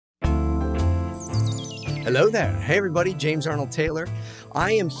Hello there. Hey everybody, James Arnold Taylor.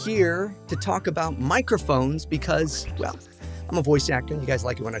 I am here to talk about microphones because, well, I'm a voice actor and you guys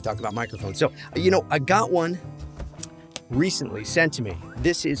like it when I talk about microphones. So, I got one recently sent to me.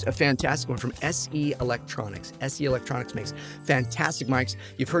 This is a fantastic one from SE Electronics. SE Electronics makes fantastic mics.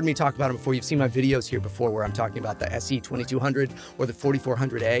 You've heard me talk about them before. You've seen my videos here before where I'm talking about the SE 2200 or the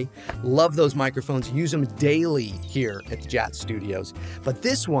 4400A. Love those microphones. Use them daily here at the JAT studios. But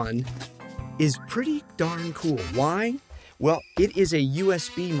this one is pretty darn cool. Why? Well, it is a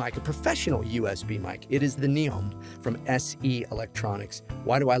USB mic, a professional USB mic. It is the NEOM from SE Electronics.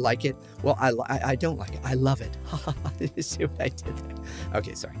 Why do I like it? Well, I don't like it. I love it. You see what I did there?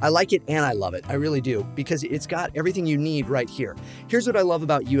 Okay, sorry. I like it and I love it. I really do, because it's got everything you need right here. Here's what I love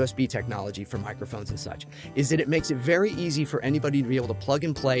about USB technology for microphones and such, is that it makes it very easy for anybody to be able to plug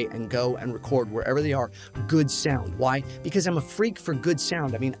and play and go and record wherever they are good sound. Why? Because I'm a freak for good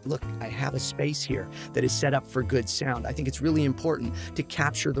sound. I mean, look, I have a space here that is set up for good sound. I think it's really important to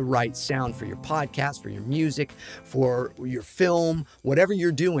capture the right sound for your podcast, for your music, for your film, whatever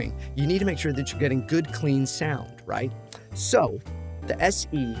you're doing. You need to make sure that you're getting good, clean sound, right? So the SE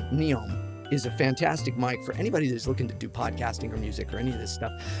NEOM is a fantastic mic for anybody that's looking to do podcasting or music or any of this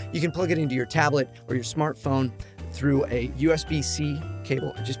stuff. You can plug it into your tablet or your smartphone through a USB-C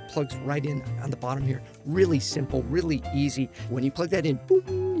cable. It just plugs right in on the bottom here. Really simple, really easy. When you plug that in,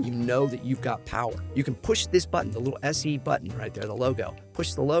 boom, you know that you've got power. You can push this button, the little SE button right there, the logo.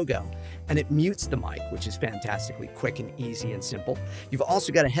 Push the logo and it mutes the mic, which is fantastically quick and easy and simple. You've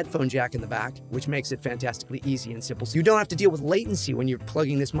also got a headphone jack in the back, which makes it fantastically easy and simple. So you don't have to deal with latency when you're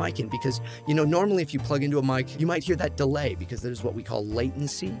plugging this mic in, because, normally if you plug into a mic, you might hear that delay because there's what we call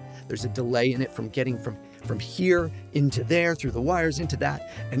latency. There's a delay in it from getting from here into there, through the wires into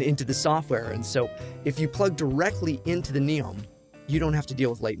that, and into the software. And so if you plug directly into the NEOM, you don't have to deal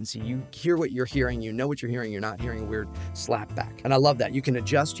with latency. You hear what you're hearing, you know what you're hearing, you're not hearing a weird slap back. And I love that. You can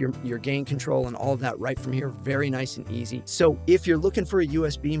adjust your gain control and all of that right from here. Very nice and easy. So if you're looking for a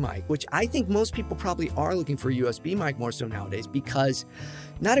USB mic, which I think most people probably are looking for a USB mic more so nowadays, because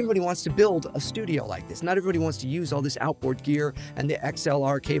not everybody wants to build a studio like this. Not everybody wants to use all this outboard gear and the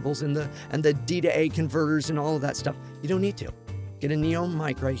XLR cables and the D to A converters and all of that stuff. You don't need to. Get a NEOM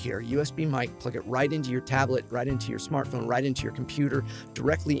mic right here, USB mic, plug it right into your tablet, right into your smartphone, right into your computer,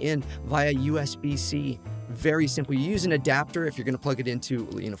 directly in via USB-C. Very simple. You use an adapter if you're going to plug it into,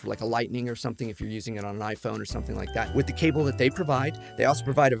 for like a lightning or something, if you're using it on an iPhone or something like that. With the cable that they provide, they also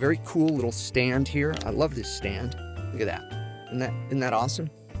provide a very cool little stand here. I love this stand. Look at that. Isn't that awesome?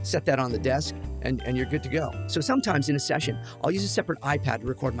 Set that on the desk and you're good to go. So sometimes in a session, I'll use a separate iPad to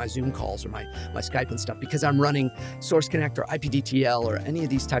record my Zoom calls or my Skype and stuff, because I'm running Source Connect or IPDTL or any of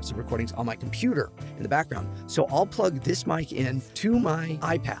these types of recordings on my computer in the background. So I'll plug this mic in to my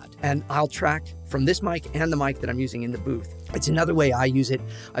iPad and I'll track from this mic and the mic that I'm using in the booth. It's another way I use it.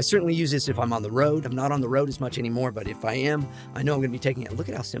 I certainly use this if I'm on the road. I'm not on the road as much anymore, but if I am, I know I'm going to be taking it. Look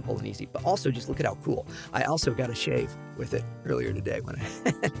at how simple and easy, but also just look at how cool. I also got a shave with it earlier today when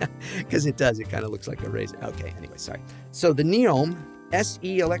because it kind of looks like a razor. Okay, anyway, sorry. So the NEOM,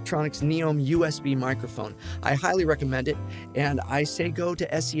 SE Electronics NEOM USB microphone. I highly recommend it, and I say go to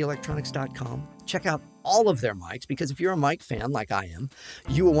seelectronics.com. Check out all of their mics, because if you're a mic fan like I am,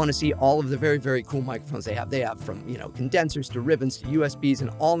 you will want to see all of the very, very cool microphones they have. They have from, condensers to ribbons to USBs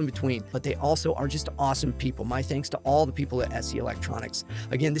and all in between, but they also are just awesome people. My thanks to all the people at SE Electronics.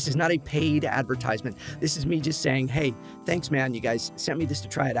 Again, this is not a paid advertisement. This is me just saying, hey, thanks, man. You guys sent me this to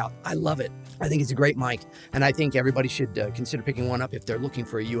try it out. I love it. I think it's a great mic, and I think everybody should consider picking one up if they're looking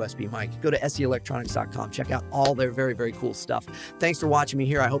for a USB mic. Go to seelectronics.com. Check out all their very, very cool stuff. Thanks for watching me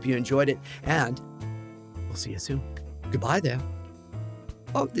here. I hope you enjoyed it, and we'll see you soon. Goodbye there.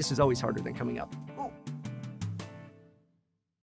 Oh, this is always harder than coming up.